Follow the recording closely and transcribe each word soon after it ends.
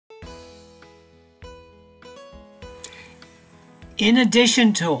In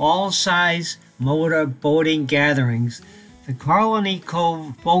addition to all-size motor boating gatherings, the Colony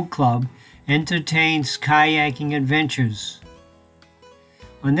Cove Boat Club entertains kayaking adventures.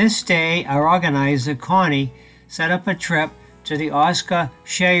 On this day, our organizer, Connie, set up a trip to the Oscar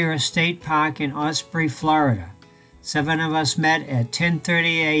Scherer State Park in Osprey, Florida. 7 of us met at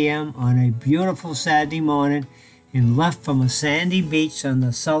 10:30 a.m. on a beautiful Saturday morning and left from a sandy beach on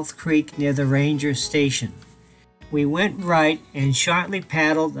the South Creek near the ranger station. We went right and shortly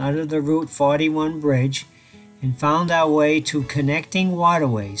paddled out of the Route 41 bridge and found our way to connecting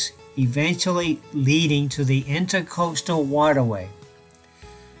waterways, eventually leading to the Intercoastal Waterway.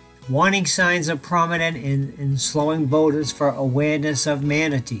 Warning signs are prominent in slowing boaters for awareness of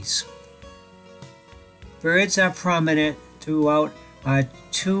manatees. Birds are prominent throughout our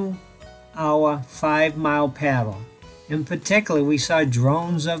 2-hour, 5-mile paddle. In particular, we saw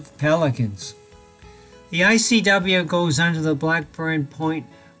drones of pelicans. The ICW goes under the Blackburn Point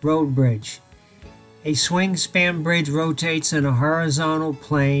Road Bridge. A swing span bridge rotates in a horizontal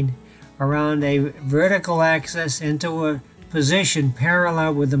plane around a vertical axis into a position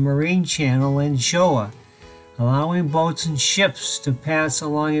parallel with the marine channel and shore, allowing boats and ships to pass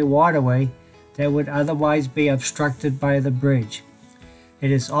along a waterway that would otherwise be obstructed by the bridge.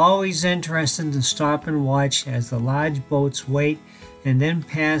 It is always interesting to stop and watch as the large boats wait and then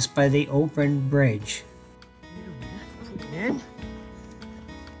pass by the open bridge. In.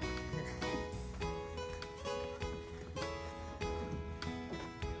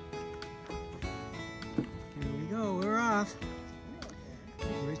 Here we go, we're off.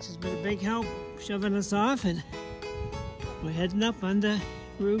 Rich has been a big help shoving us off, and we're heading up under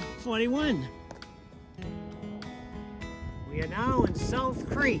Route 41. We are now in South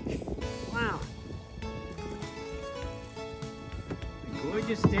Creek. Wow. A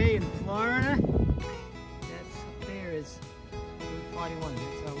gorgeous day in Florida. That's up there is Route 41.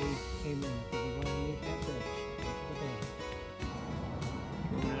 That's how we came in. We went underneath that bridge.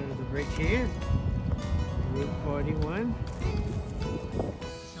 Coming out of the bridge here. Route 41.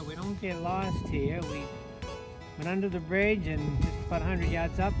 So we don't get lost here. We went under the bridge and just about 100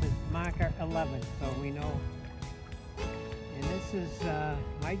 yards up is marker 11. So we know. And this is,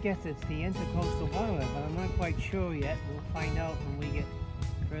 I guess it's the Intercoastal Waterway, but I'm not quite sure yet. We'll find out when we get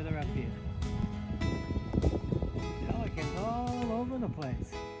further up here. Pelicans all over the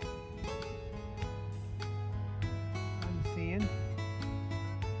place. I'm seeing.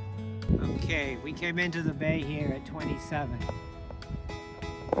 Okay, we came into the bay here at 27.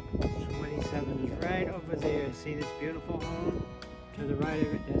 27 is right over there. See this beautiful home? To the right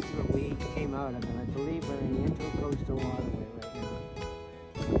of it, that's what we came out of, and I believe we're in the Intercoastal Waterway right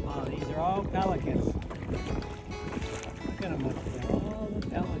now. Wow, these are all pelicans. Look at them up there, all the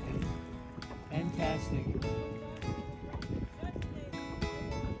pelicans. Fantastic.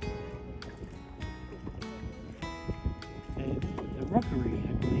 The rookery,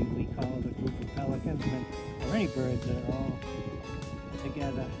 I believe we call the group of pelicans, or any birds that are all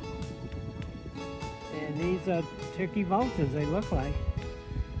together. And these are turkey vultures, they look like.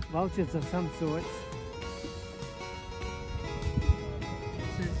 Vultures of some sorts.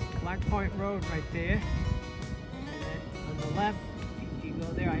 This is Blackburn Point Road right there. And then on the left, you go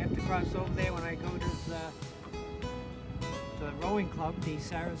there. I have to cross over there when I go to the rowing club, the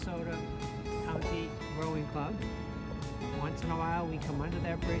Sarasota County Rowing Club. Once in a while, we come under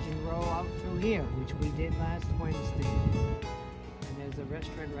that bridge and row out through here, which we did last Wednesday. There's a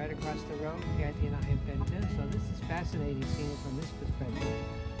restaurant right across the road Kathy and I have been to, so this is fascinating seeing it from this perspective,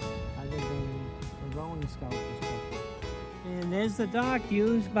 other than the rowing scout perspective. And there's the dock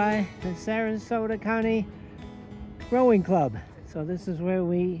used by the Sarasota County Rowing Club. So this is where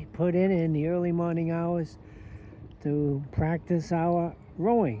we put in the early morning hours to practice our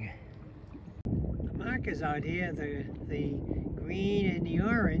rowing. The markers out here, the green and the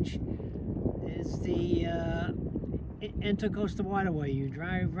orange, is the Intercoastal Waterway. You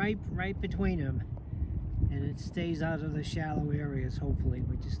drive right between them, and it stays out of the shallow areas, hopefully,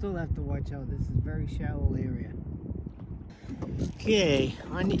 but you still have to watch out. This is a very shallow area. Okay,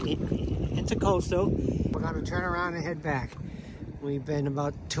 on the Intercoastal, we're going to turn around and head back. We've been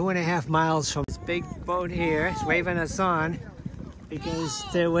about 2.5 miles from this big boat here. It's waving us on because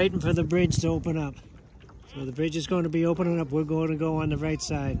they're waiting for the bridge to open up. So the bridge is going to be opening up. We're going to go on the right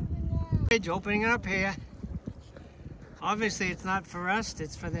side. Bridge opening up here. Obviously, it's not for us,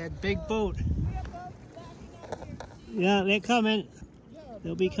 it's for that big boat. Yeah, they're coming.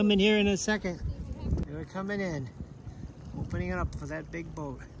 They'll be coming here in a second. They're coming in. Opening it up for that big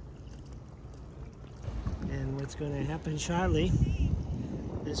boat. And what's going to happen shortly,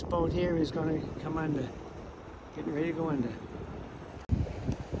 this boat here is going to come under. Getting ready to go under.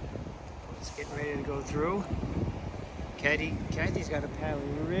 Getting ready to go through. Kathy's got to paddle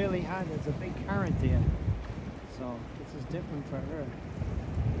really hard. There's a big current there. So this is different for her.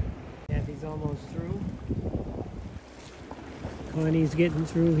 Kathy's almost through. Connie's getting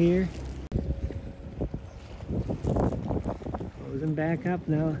through here. Closing back up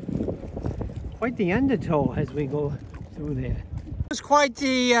now. Quite the undertow as we go through there. It was quite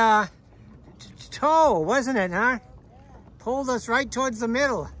the tow, wasn't it, huh? Pulled us right towards the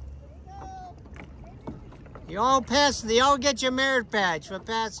middle. You all pass, they all get your merit badge for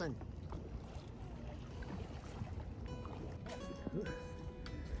passing.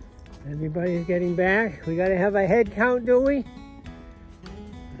 Everybody's getting back. We gotta have a head count, do we?